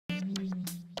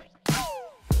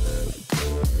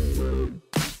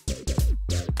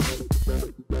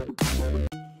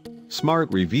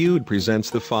Smart Reviewed presents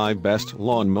the 5 best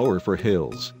lawn mower for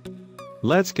hills.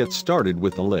 Let's get started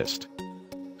with the list.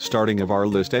 Starting of our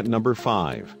list at number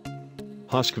 5.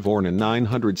 Husqvarna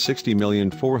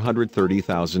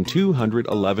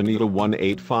 960,430,211 ETA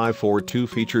 18542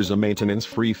 features a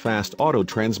maintenance-free fast auto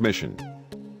transmission.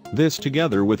 This,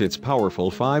 together with its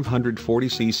powerful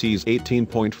 540cc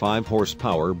 18.5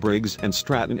 horsepower Briggs &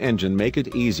 Stratton engine, make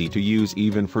it easy to use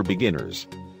even for beginners.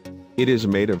 It is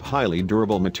made of highly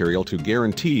durable material to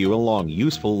guarantee you a long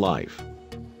useful life.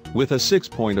 With a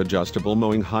 6-point adjustable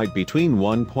mowing height between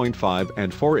 1.5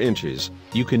 and 4 inches,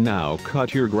 you can now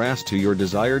cut your grass to your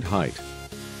desired height.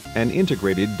 An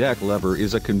integrated deck lever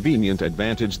is a convenient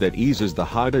advantage that eases the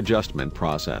height adjustment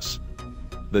process.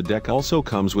 The deck also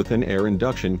comes with an air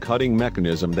induction cutting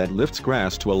mechanism that lifts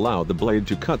grass to allow the blade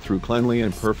to cut through cleanly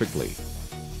and perfectly.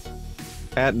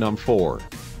 At number 4.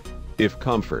 If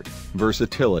comfort,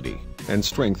 versatility, and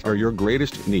strength are your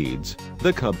greatest needs,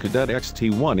 the Cadet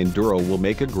XT1 Enduro will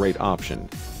make a great option.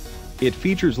 It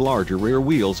features larger rear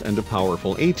wheels and a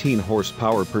powerful 18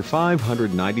 horsepower per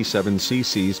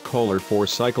 597cc Kohler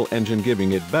 4-cycle engine,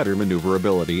 giving it better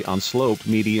maneuverability on sloped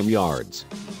medium yards.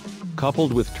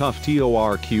 Coupled with tough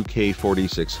TORQ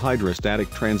K46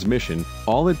 hydrostatic transmission,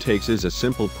 all it takes is a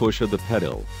simple push of the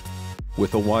pedal.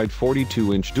 With a wide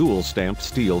 42-inch dual-stamped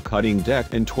steel cutting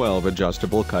deck and 12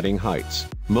 adjustable cutting heights,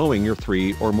 mowing your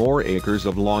 3 or more acres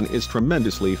of lawn is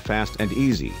tremendously fast and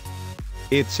easy.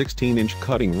 Its 16-inch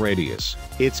cutting radius,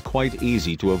 it's quite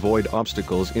easy to avoid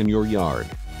obstacles in your yard.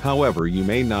 However, you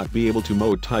may not be able to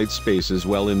mow tight spaces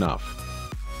well enough.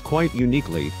 Quite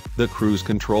uniquely, the cruise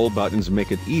control buttons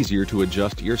make it easier to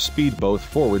adjust your speed both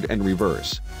forward and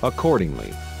reverse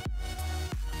accordingly.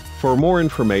 For more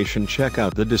information, check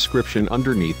out the description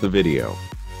underneath the video.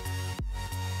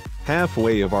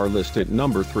 Halfway of our list at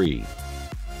number 3.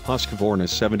 Husqvarna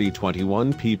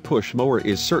 7021P push mower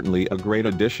is certainly a great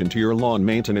addition to your lawn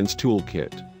maintenance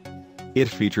toolkit. It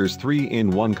features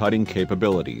 3-in-1 cutting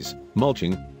capabilities,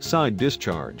 mulching, side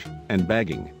discharge, and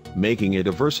bagging, making it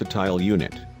a versatile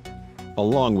unit.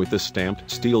 Along with the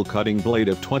stamped steel cutting blade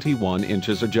of 21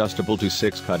 inches adjustable to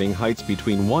 6 cutting heights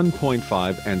between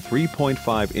 1.5 and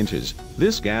 3.5 inches,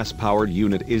 this gas-powered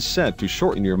unit is set to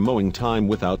shorten your mowing time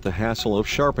without the hassle of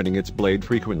sharpening its blade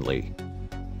frequently.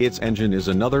 Its engine is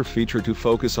another feature to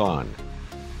focus on.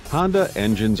 Honda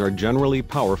engines are generally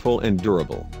powerful and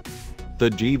durable. The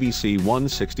GVC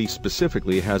 160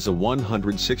 specifically has a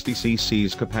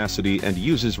 160cc capacity and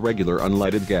uses regular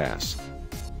unleaded gas.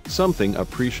 Something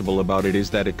appreciable about it is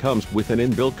that it comes with an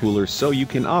inbuilt cooler so you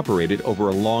can operate it over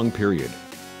a long period.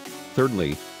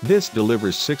 Thirdly, this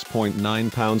delivers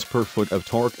 6.9 pounds-per-foot of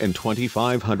torque and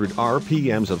 2,500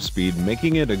 RPMs of speed,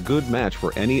 making it a good match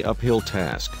for any uphill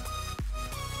task.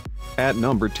 At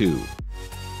number 2.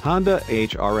 Honda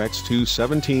HRX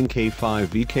 217K5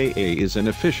 VKA is an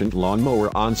efficient lawn mower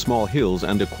on small hills,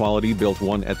 and a quality-built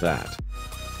one at that.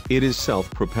 It is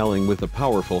self-propelling with a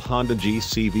powerful Honda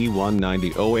GCV 190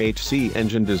 OHC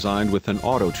engine designed with an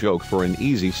auto choke for an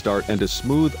easy start and a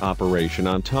smooth operation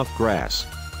on tough grass.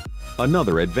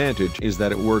 Another advantage is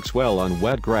that it works well on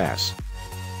wet grass.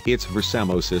 Its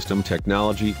Versamo system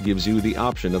technology gives you the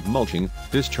option of mulching,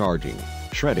 discharging,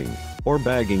 shredding, or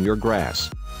bagging your grass.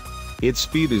 Its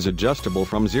speed is adjustable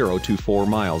from 0 to 4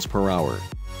 miles per hour.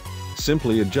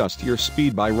 Simply adjust your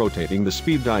speed by rotating the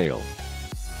speed dial.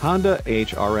 Honda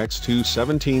HRX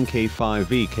 217K5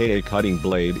 VKA cutting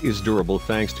blade is durable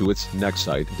thanks to its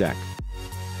Nexite deck.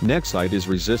 Nexite is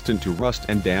resistant to rust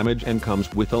and damage and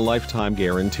comes with a lifetime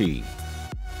guarantee.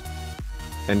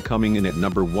 And coming in at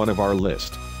number 1 of our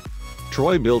list.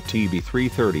 Troy-Bilt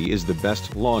TB330 is the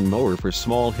best lawn mower for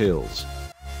small hills.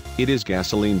 It is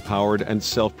gasoline-powered and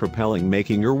self-propelling,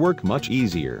 making your work much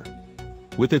easier.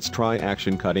 With its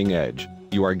tri-action cutting edge,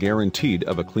 you are guaranteed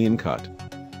of a clean cut.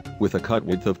 With a cut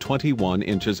width of 21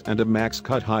 inches and a max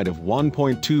cut height of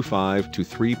 1.25 to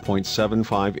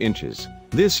 3.75 inches,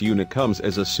 this unit comes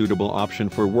as a suitable option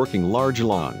for working large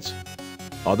lawns.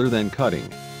 Other than cutting,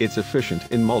 it's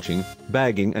efficient in mulching,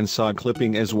 bagging and sod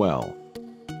clipping as well.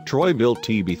 Troy-Bilt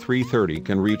TB330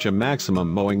 can reach a maximum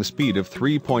mowing speed of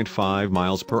 3.5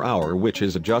 miles per hour, which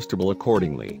is adjustable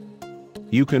accordingly.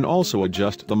 You can also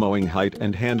adjust the mowing height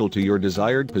and handle to your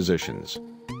desired positions.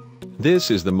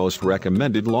 This is the most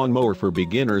recommended lawn mower for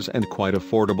beginners and quite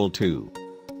affordable too.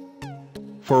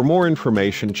 For more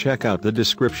information, check out the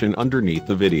description underneath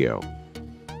the video.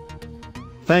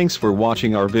 Thanks for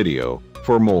watching our video.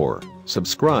 For more,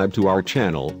 subscribe to our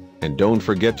channel, and don't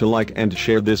forget to like and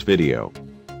share this video.